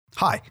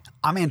Hi,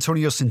 I'm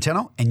Antonio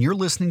Centeno, and you're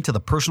listening to the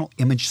Personal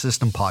Image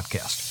System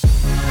Podcast.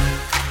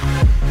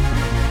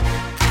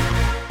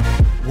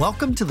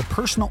 Welcome to the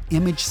Personal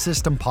Image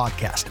System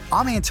Podcast.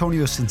 I'm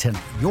Antonio Centeno,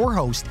 your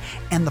host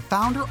and the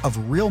founder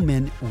of Real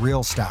Men,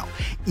 Real Style.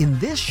 In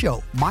this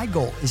show, my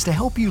goal is to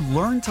help you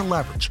learn to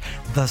leverage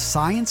the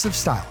science of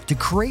style to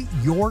create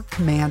your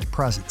command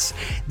presence.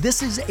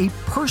 This is a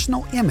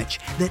personal image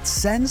that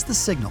sends the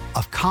signal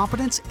of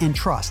confidence and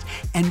trust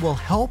and will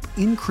help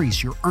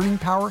increase your earning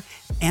power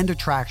and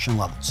attraction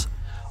levels.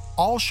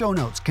 All show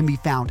notes can be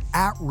found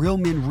at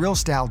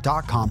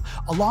realmenrealstyle.com,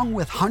 along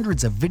with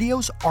hundreds of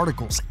videos,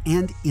 articles,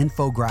 and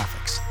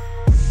infographics.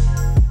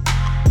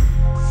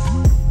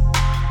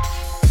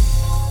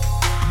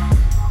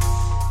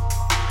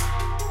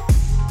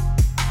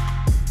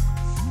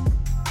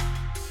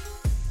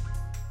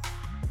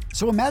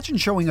 So imagine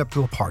showing up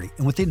to a party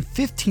and within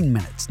 15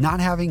 minutes not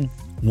having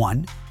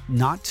one,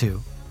 not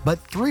two, but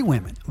three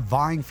women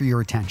vying for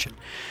your attention.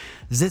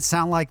 Does it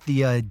sound like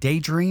the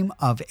daydream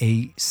of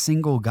a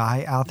single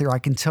guy out there? I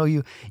can tell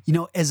you,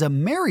 as a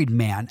married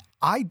man,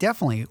 I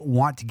definitely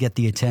want to get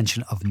the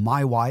attention of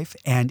my wife,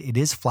 and it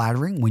is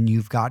flattering when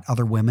you've got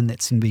other women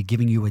that seem to be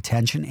giving you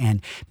attention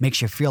and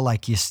makes you feel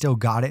like you still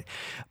got it.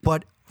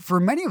 But for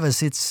many of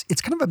us, it's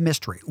kind of a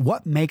mystery.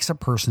 What makes a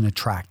person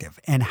attractive,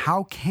 and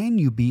how can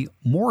you be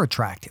more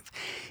attractive?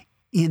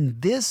 In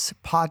this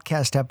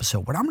podcast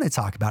episode, what I'm going to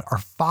talk about are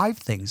 5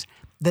 things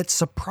that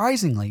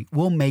surprisingly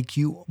will make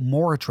you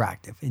more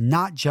attractive, and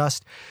not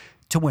just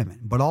to women,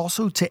 but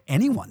also to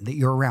anyone that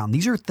you're around.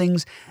 These are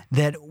things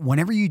that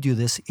whenever you do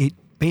this, it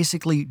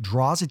basically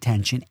draws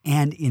attention,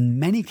 and in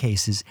many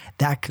cases,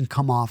 that can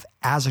come off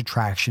as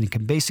attraction. It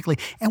can basically,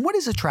 and what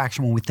is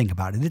attraction when we think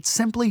about it? It's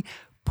simply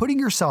putting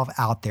yourself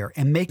out there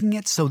and making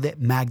it so that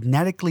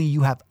magnetically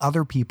you have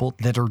other people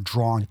that are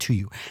drawn to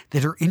you,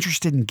 that are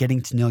interested in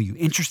getting to know you,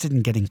 interested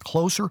in getting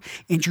closer,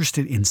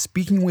 interested in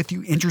speaking with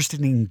you, interested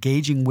in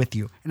engaging with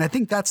you. And I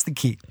think that's the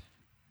key,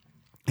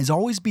 is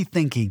always be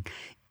thinking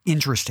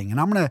interesting.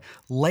 And I'm going to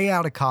lay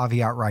out a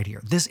caveat right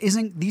here.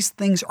 These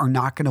things are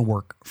not going to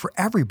work for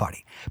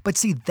everybody. But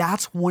see,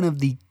 that's one of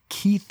the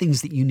key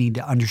things that you need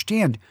to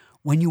understand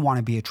when you want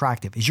to be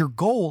attractive, is your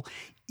goal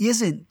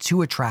isn't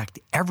to attract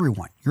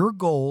everyone. Your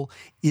goal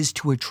is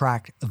to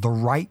attract the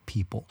right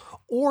people,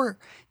 or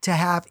to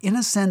have, in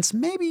a sense,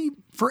 maybe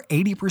for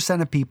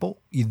 80% of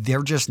people,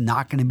 they're just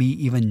not going to be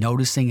even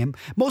noticing him.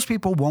 Most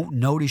people won't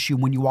notice you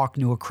when you walk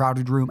into a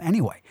crowded room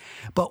anyway.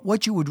 But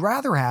what you would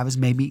rather have is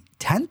maybe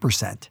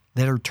 10%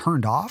 that are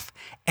turned off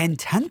and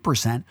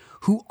 10%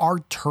 who are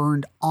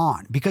turned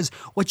on. Because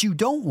what you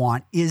don't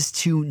want is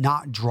to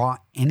not draw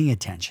any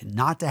attention,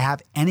 not to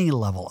have any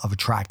level of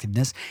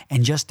attractiveness,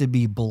 and just to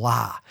be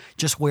blah,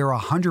 just where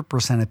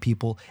 100% of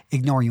people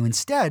ignore you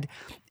instead.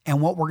 And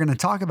what we're going to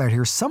talk about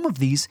here, some of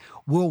these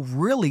will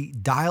really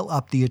dial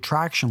up the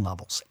attraction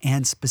levels.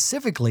 And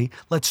specifically,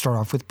 let's start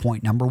off with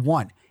point number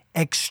 1,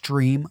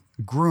 extreme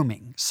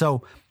grooming.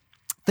 So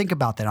think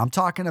about that. I'm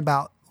talking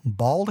about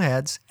bald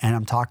heads and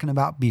I'm talking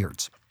about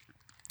beards.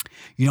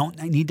 You don't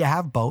need to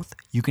have both.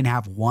 You can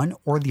have one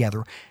or the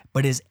other.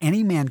 But as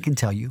any man can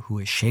tell you who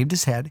has shaved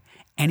his head,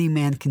 any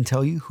man can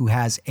tell you who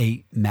has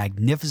a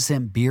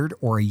magnificent beard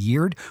or a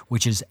yeard,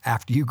 which is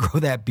after you grow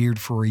that beard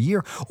for a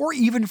year, or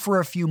even for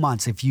a few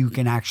months if you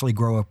can actually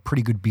grow a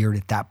pretty good beard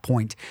at that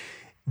point,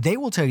 they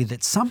will tell you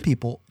that some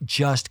people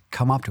just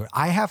come up to it.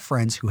 I have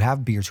friends who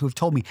have beards who have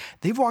told me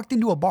they've walked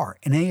into a bar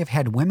and they have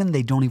had women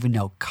they don't even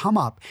know come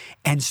up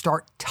and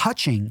start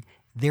touching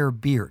their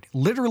beard.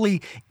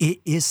 Literally,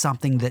 it is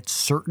something that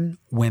certain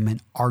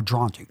women are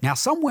drawn to. Now,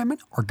 some women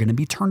are going to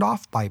be turned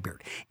off by a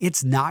beard.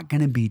 It's not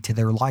going to be to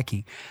their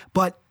liking,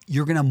 but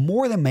you're going to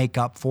more than make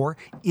up for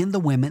in the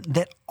women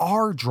that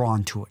are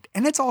drawn to it.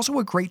 And it's also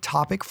a great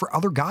topic for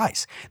other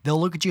guys. They'll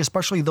look at you,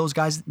 especially those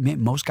guys,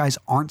 most guys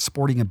aren't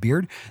sporting a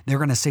beard. They're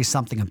going to say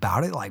something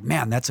about it like,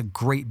 man, that's a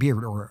great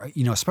beard. Or,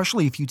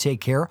 especially if you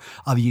take care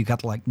of it, you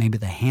got like maybe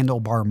the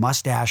handlebar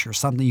mustache or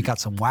something, you got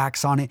some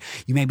wax on it.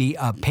 You maybe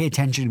pay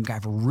attention, you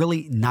have a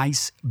really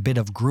nice bit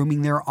of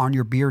grooming there on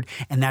your beard.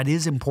 And that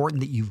is important,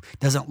 that you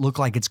doesn't look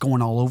like it's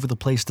going all over the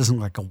place, doesn't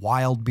look like a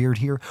wild beard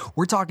here.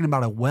 We're talking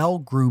about a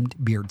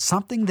well-groomed beard,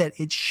 something that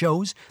it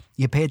shows,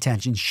 you pay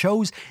attention,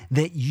 shows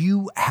that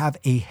you have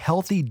a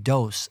healthy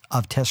dose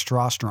of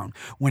testosterone.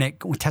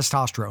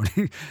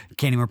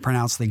 Can't even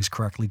pronounce things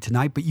correctly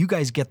tonight, but you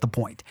guys get the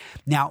point.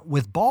 Now,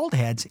 with bald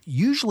heads,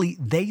 usually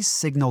they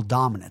signal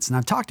dominance. And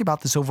I've talked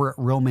about this over at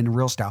Real Men,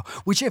 Real Style,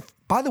 which if,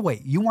 by the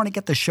way, you want to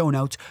get the show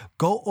notes,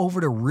 go over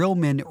to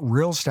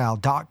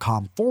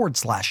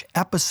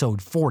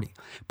realmenrealstyle.com/episode 40.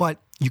 But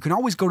you can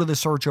always go to the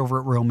search over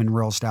at Real Men,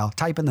 Real Style,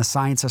 type in the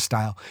science of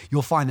style.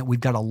 You'll find that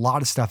we've got a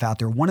lot of stuff out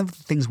there. One of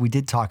the things we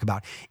did talk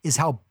about is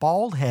how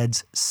bald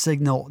heads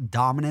signal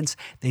dominance.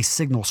 They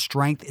signal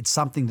strength. It's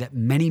something that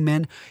many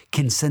men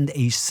can send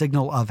a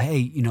signal of,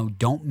 hey,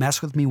 don't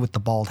mess with me with the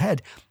bald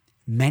head.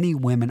 many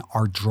women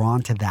are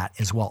drawn to that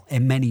as well.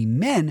 And many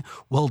men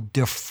will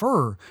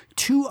defer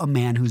to a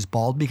man who's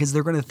bald because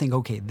they're going to think,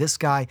 okay, this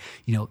guy,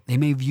 they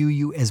may view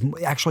you as,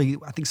 actually,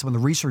 I think some of the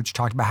research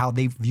talked about how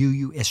they view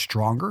you as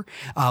stronger.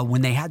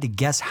 When they had to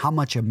guess how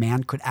much a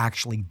man could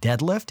actually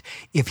deadlift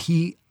if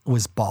he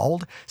was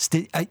bald,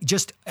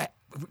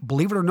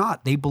 believe it or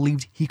not, they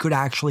believed he could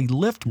actually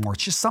lift more.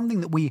 It's just something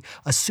that we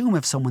assume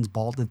if someone's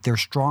bald, that they're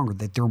stronger,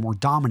 that they're more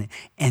dominant.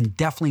 And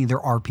definitely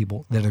there are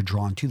people that are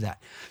drawn to that.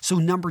 So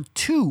number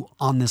 2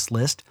 on this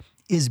list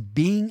is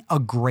being a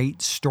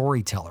great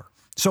storyteller.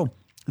 So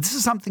this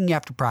is something you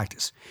have to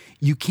practice.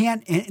 You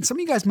can't, and some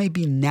of you guys may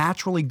be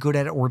naturally good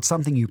at it, or it's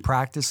something you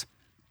practice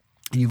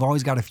and you've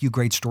always got a few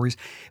great stories.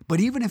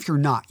 But even if you're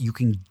not, you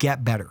can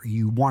get better.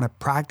 You want to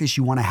practice.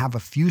 You want to have a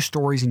few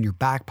stories in your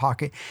back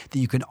pocket that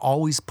you can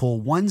always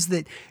pull, ones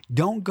that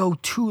don't go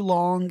too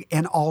long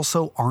and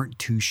also aren't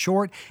too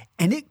short.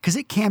 And because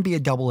it can be a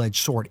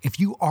double-edged sword. If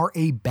you are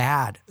a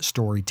bad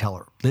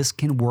storyteller, this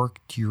can work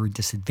to your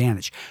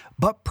disadvantage.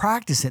 But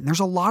practice it. And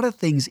there's a lot of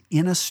things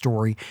in a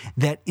story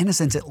that, in a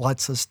sense, it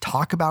lets us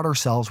talk about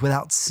ourselves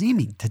without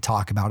seeming to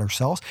talk about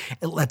ourselves.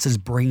 It lets us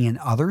bring in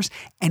others.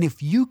 And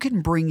if you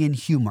can bring in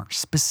humor,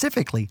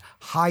 specifically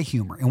high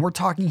humor, and we're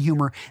talking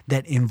humor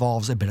that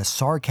involves a bit of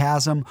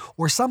sarcasm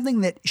or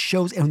something that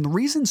shows, and the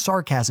reason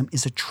sarcasm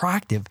is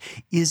attractive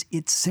is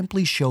it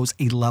simply shows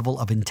a level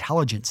of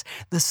intelligence.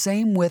 The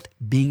same with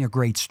being a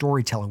great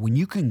storyteller. When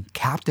you can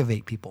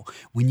captivate people,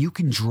 when you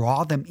can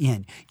draw them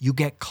in, you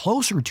get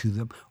closer to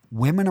them.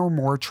 Women are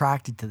more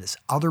attracted to this.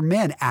 Other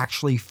men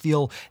actually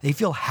feel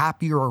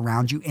happier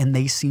around you, and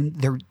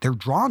they're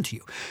drawn to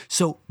you.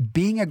 So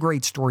being a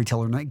great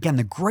storyteller, and again,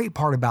 the great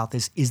part about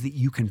this is that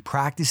you can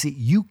practice it.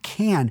 You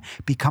can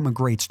become a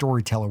great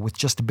storyteller with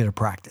just a bit of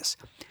practice.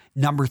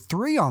 Number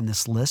 3 on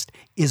this list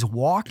is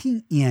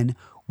walking in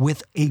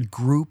with a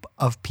group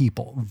of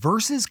people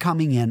versus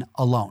coming in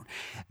alone.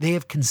 They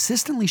have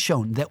consistently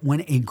shown that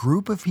when a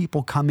group of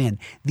people come in,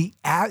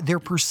 they're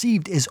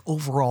perceived as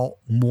overall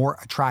more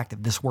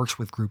attractive. This works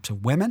with groups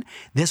of women.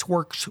 This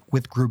works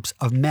with groups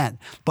of men.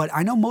 But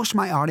I know most of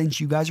my audience,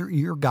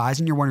 you're guys,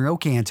 and you're wondering,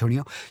 okay,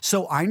 Antonio,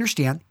 so I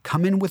understand,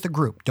 come in with a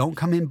group. Don't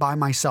come in by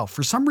myself.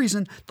 For some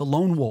reason, the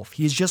lone wolf,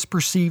 he is just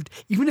perceived,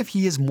 even if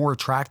he is more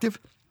attractive,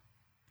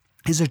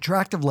 his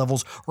attractive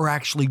levels are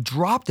actually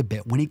dropped a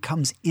bit when he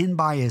comes in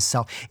by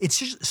himself. It's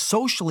just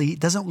socially,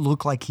 it doesn't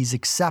look like he's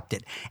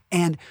accepted.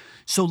 And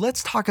so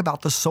let's talk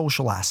about the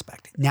social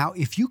aspect. Now,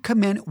 if you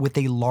come in with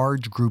a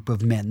large group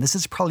of men, this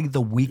is probably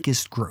the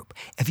weakest group.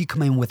 If you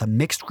come in with a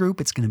mixed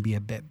group, it's going to be a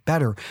bit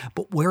better.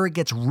 But where it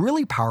gets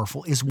really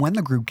powerful is when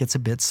the group gets a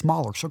bit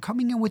smaller. So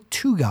coming in with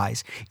 2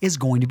 guys is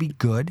going to be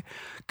good.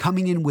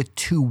 Coming in with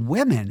 2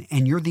 women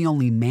and you're the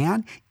only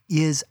man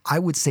is, I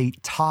would say,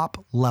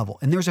 top level.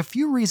 And there's a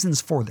few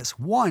reasons for this.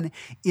 One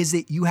is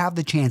that you have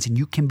the chance and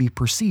you can be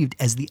perceived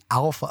as the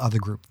alpha of the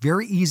group.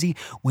 Very easy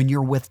when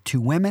you're with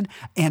 2 women.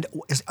 And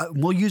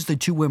we'll use the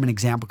 2 women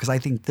example because I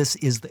think this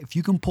is, if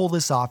you can pull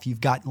this off, you've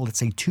got, let's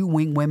say, 2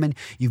 wing women.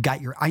 You've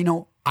got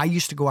I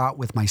used to go out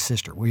with my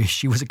sister.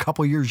 She was a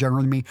couple years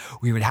younger than me.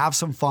 We would have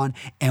some fun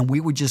and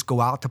we would just go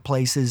out to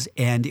places.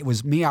 And it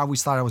was me. I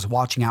always thought I was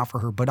watching out for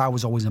her, but I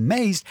was always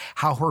amazed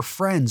how her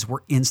friends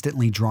were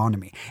instantly drawn to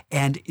me.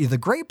 And the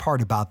great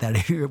part about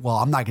that, well,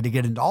 I'm not going to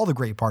get into all the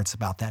great parts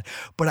about that,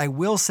 but I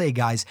will say,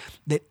 guys,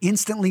 that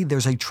instantly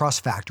there's a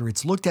trust factor.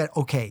 It's looked at,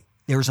 okay,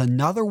 there's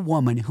another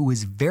woman who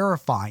is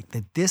verifying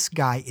that this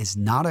guy is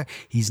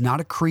he's not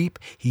a creep.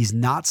 He's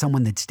not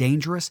someone that's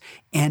dangerous.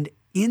 And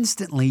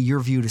instantly you're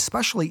viewed,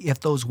 especially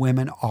if those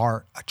women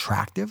are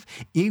attractive,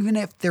 even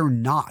if they're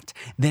not,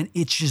 then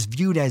it's just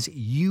viewed as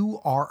you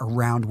are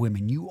around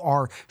women. You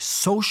are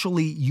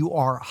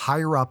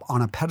higher up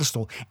on a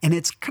pedestal. And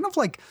it's kind of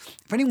like,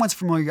 if anyone's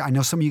familiar, I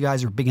know some of you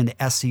guys are big into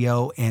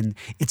SEO, and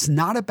it's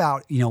not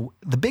about,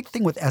 the big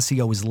thing with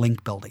SEO is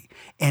link building.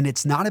 And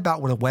it's not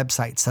about what a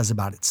website says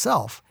about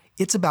itself.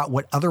 It's about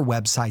what other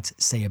websites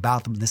say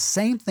about them. The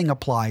same thing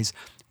applies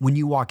when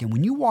you walk in.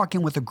 When you walk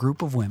in with a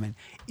group of women,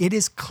 it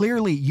is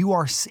clearly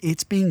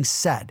it's being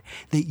said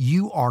that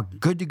you are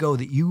good to go,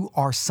 that you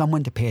are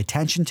someone to pay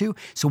attention to.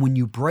 So when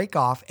you break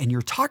off and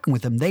you're talking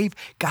with them, they've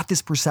got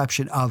this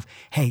perception of,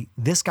 hey,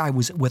 this guy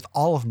was with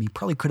all of them. He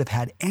probably could have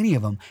had any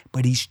of them,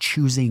 but he's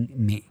choosing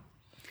me.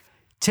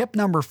 Tip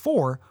number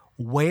 4,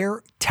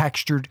 wear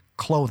textured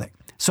clothing.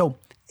 So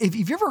if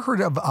you've ever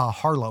heard of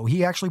Harlow,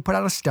 he actually put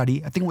out a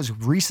study. I think it was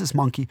Reese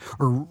monkeys.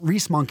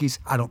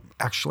 I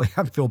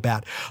feel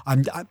bad.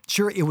 I'm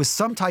sure it was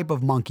some type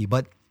of monkey,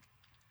 but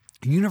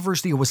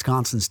University of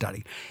Wisconsin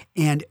study.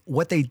 And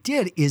what they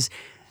did is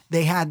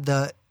they had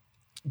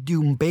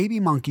do baby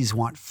monkeys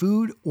want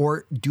food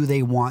or do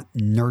they want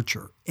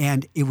nurture?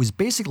 And it was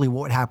basically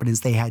what happened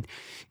is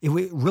it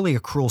was really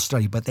a cruel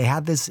study, but they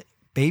had this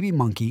baby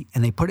monkey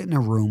and they put it in a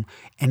room,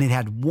 and it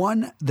had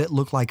one that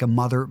looked like a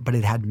mother, but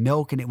it had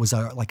milk and it was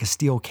like a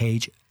steel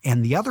cage.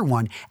 And the other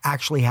one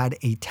actually had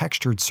a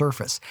textured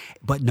surface,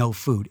 but no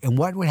food. And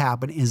what would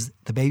happen is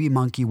the baby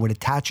monkey would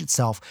attach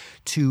itself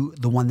to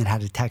the one that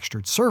had a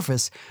textured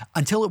surface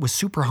until it was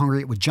super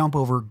hungry. It would jump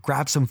over,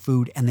 grab some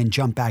food, and then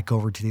jump back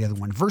over to the other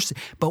one.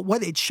 But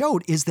what it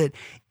showed is that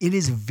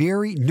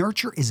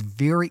nurture is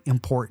very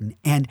important.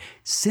 And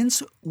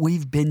since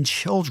we've been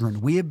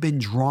children, we have been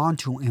drawn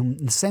to,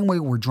 in the same way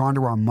we're drawn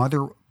to our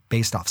mother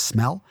based off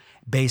smell,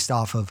 based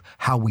off of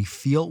how we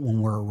feel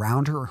when we're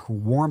around her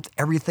warmth,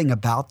 everything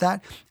about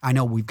that. I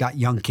know we've got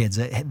young kids.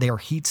 They are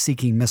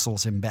heat-seeking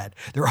missiles in bed.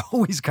 They're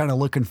always kind of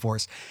looking for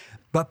us.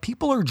 But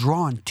people are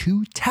drawn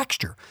to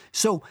texture.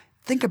 So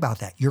think about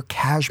that. Your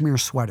cashmere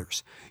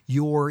sweaters,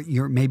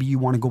 maybe you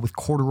want to go with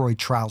corduroy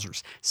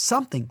trousers,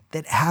 something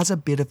that has a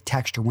bit of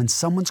texture. When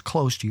someone's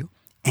close to you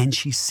and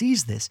she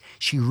sees this,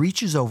 she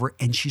reaches over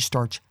and she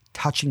starts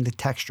touching the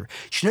texture.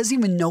 She doesn't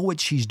even know what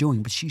she's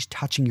doing, but she's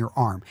touching your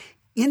arm.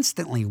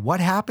 Instantly, what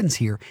happens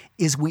here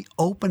is we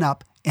open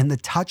up and the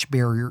touch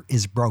barrier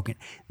is broken.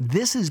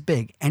 This is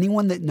big.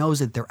 Anyone that knows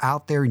that they're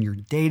out there and you're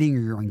dating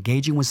or you're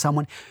engaging with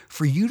someone,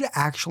 for you to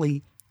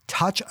actually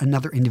touch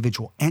another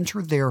individual,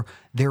 enter their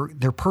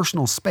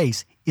personal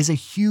space, is a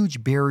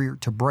huge barrier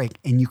to break.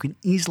 And you can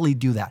easily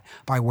do that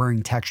by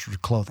wearing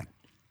textured clothing.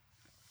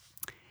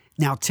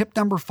 Now, tip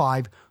number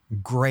 5,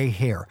 gray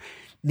hair.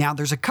 Now,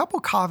 there's a couple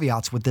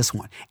caveats with this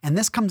one, and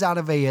this comes out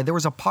of there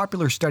was a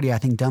popular study, I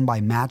think, done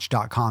by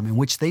Match.com, in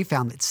which they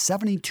found that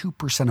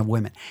 72% of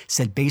women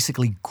said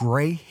basically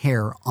gray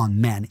hair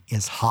on men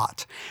is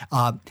hot.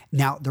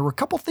 Now, there were a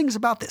couple things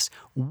about this.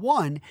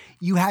 One,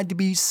 you had to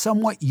be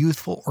somewhat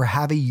youthful or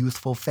have a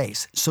youthful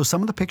face. So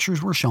some of the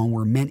pictures were shown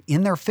were men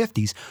in their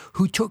 50s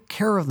who took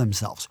care of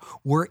themselves,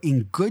 were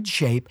in good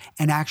shape,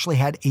 and actually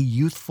had a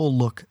youthful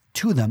look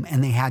to them,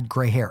 and they had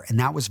gray hair, and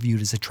that was viewed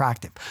as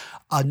attractive.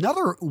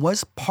 Another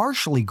was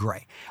partially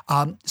gray.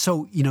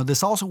 So,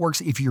 this also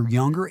works if you're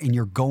younger and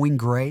you're going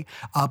gray,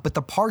 but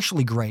the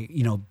partially gray,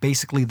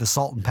 basically the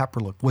salt and pepper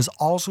look, was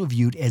also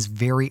viewed as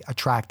very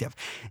attractive.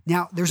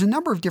 Now, there's a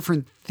number of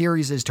different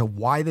theories as to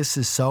why this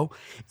is so.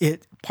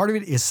 Part of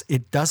it is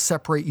it does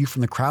separate you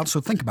from the crowd.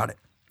 So think about it.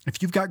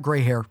 If you've got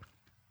gray hair,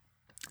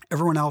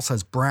 everyone else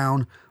has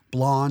brown,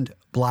 blonde,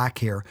 black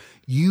hair,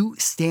 you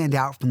stand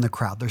out from the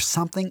crowd. There's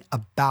something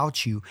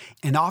about you,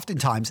 and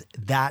oftentimes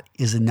that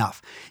is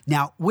enough.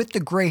 Now, with the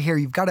gray hair,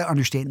 you've got to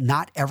understand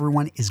not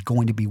everyone is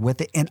going to be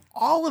with it. And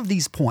all of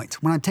these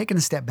points, when I'm taking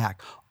a step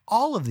back,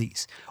 all of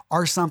these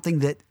are something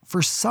that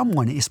for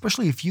someone,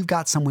 especially if you've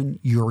got someone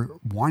you're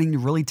wanting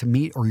to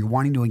meet or you're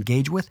wanting to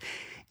engage with,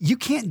 you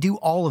can't do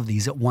all of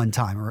these at one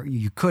time, or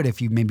you could if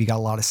you maybe got a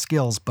lot of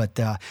skills. But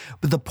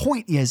the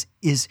point is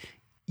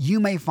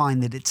you may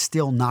find that it's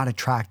still not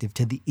attractive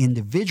to the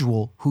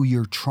individual who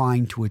you're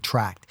trying to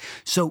attract.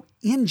 So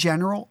in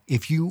general,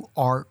 if you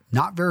are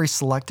not very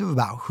selective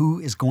about who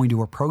is going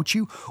to approach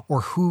you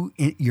or who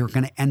you're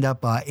going to end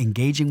up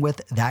engaging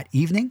with that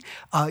evening,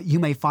 you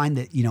may find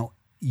that,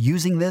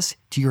 using this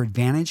to your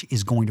advantage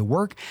is going to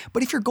work.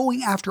 But if you're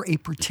going after a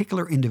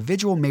particular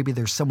individual, maybe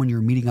there's someone you're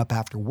meeting up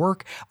after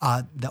work,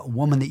 the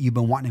woman that you've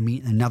been wanting to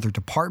meet in another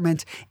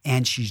department,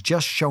 and she's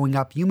just showing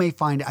up, you may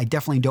find, I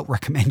definitely don't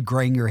recommend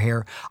graying your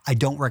hair. I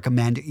don't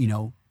recommend,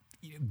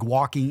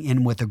 walking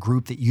in with a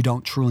group that you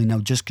don't truly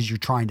know just because you're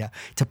trying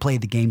to play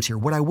the games here.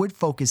 What I would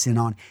focus in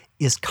on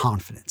is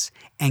confidence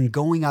and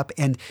going up.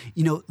 And,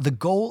 the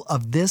goal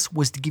of this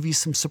was to give you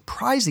some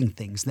surprising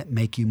things that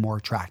make you more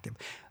attractive.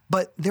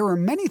 But there are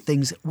many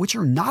things which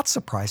are not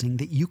surprising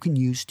that you can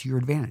use to your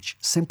advantage.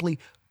 Simply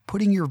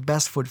putting your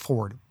best foot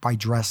forward by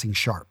dressing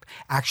sharp,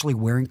 actually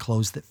wearing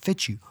clothes that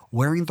fit you,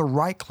 wearing the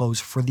right clothes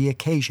for the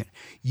occasion,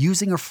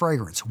 using a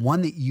fragrance,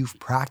 one that you've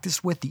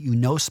practiced with, that you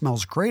know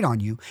smells great on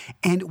you,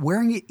 and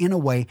wearing it in a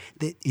way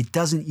that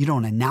you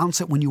don't announce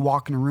it when you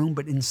walk in a room,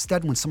 but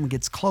instead when someone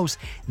gets close,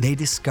 they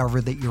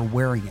discover that you're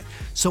wearing it.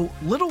 So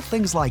little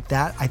things like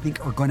that, I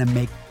think, are going to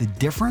make the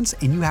difference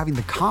in you having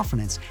the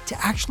confidence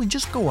to actually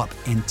just go up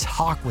and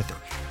talk with her,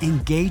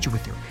 engage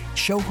with her,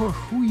 show her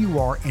who you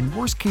are, and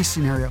worst case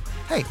scenario,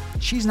 hey,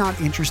 she's not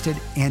interested,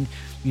 and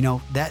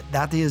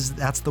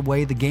that's the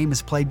way the game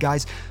is played,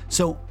 guys.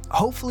 So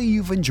hopefully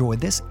you've enjoyed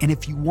this, and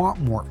if you want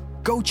more,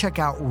 go check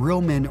out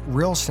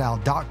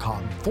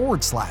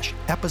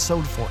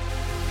realmenrealstyle.com/episode 40.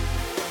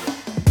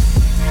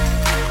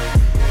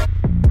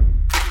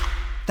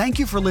 Thank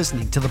you for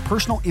listening to the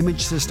Personal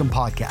Image System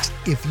podcast.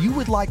 If you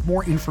would like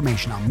more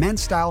information on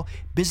men's style,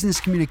 business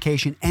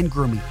communication, and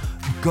grooming,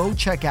 go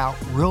check out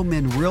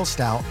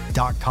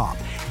realmenrealstyle.com.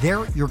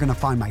 There, you're going to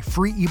find my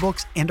free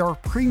ebooks and our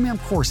premium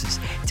courses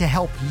to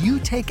help you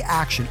take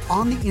action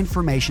on the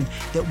information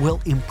that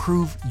will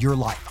improve your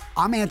life.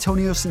 I'm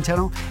Antonio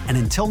Centeno, and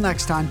until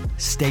next time,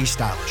 stay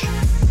stylish.